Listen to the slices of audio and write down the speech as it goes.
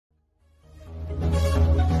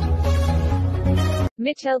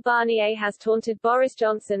Michel Barnier has taunted Boris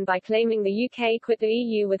Johnson by claiming the UK quit the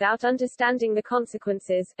EU without understanding the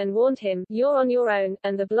consequences, and warned him, "You're on your own,"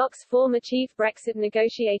 and the bloc's former chief Brexit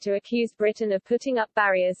negotiator accused Britain of putting up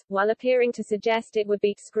barriers, while appearing to suggest it would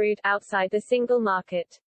be screwed outside the single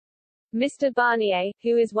market. Mr. Barnier,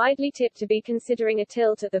 who is widely tipped to be considering a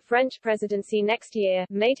tilt at the French presidency next year,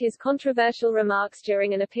 made his controversial remarks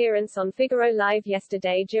during an appearance on Figaro Live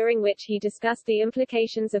yesterday, during which he discussed the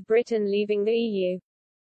implications of Britain leaving the EU.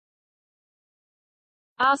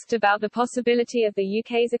 Asked about the possibility of the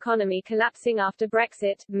UK's economy collapsing after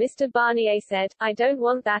Brexit, Mr. Barnier said, "I don't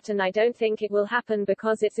want that, and I don't think it will happen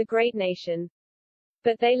because it's a great nation.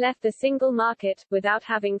 But they left the single market, without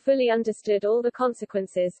having fully understood all the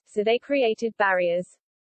consequences, so they created barriers.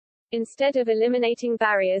 Instead of eliminating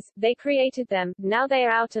barriers, they created them. Now they are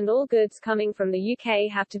out and all goods coming from the UK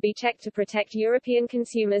have to be checked to protect European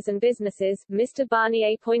consumers and businesses." Mr.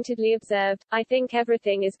 Barnier pointedly observed, "I think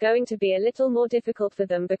everything is going to be a little more difficult for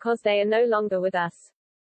them because they are no longer with us."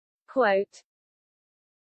 Quote,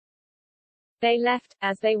 "They left,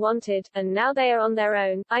 as they wanted, and now they are on their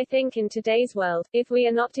own. I think in today's world, if we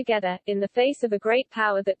are not together, in the face of a great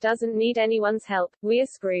power that doesn't need anyone's help, we are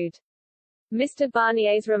screwed." Mr.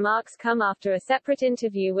 Barnier's remarks come after a separate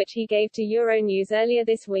interview which he gave to Euronews earlier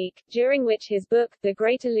this week, during which his book, The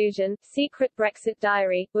Great Illusion, Secret Brexit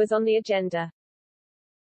Diary, was on the agenda.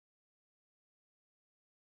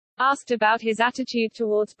 Asked about his attitude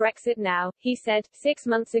towards Brexit now, he said, 6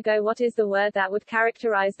 months ago, what is the word that would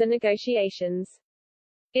characterize the negotiations?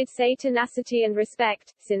 I'd say tenacity and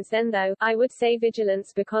respect. Since then though, I would say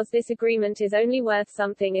vigilance, because this agreement is only worth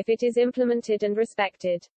something if it is implemented and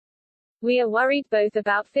respected. We are worried both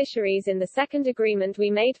about fisheries in the second agreement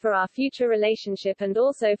we made for our future relationship and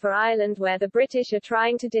also for Ireland, where the British are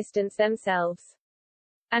trying to distance themselves."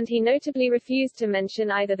 And he notably refused to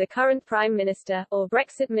mention either the current Prime Minister, or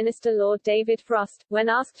Brexit Minister Lord David Frost, when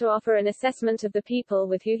asked to offer an assessment of the people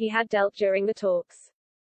with who he had dealt during the talks.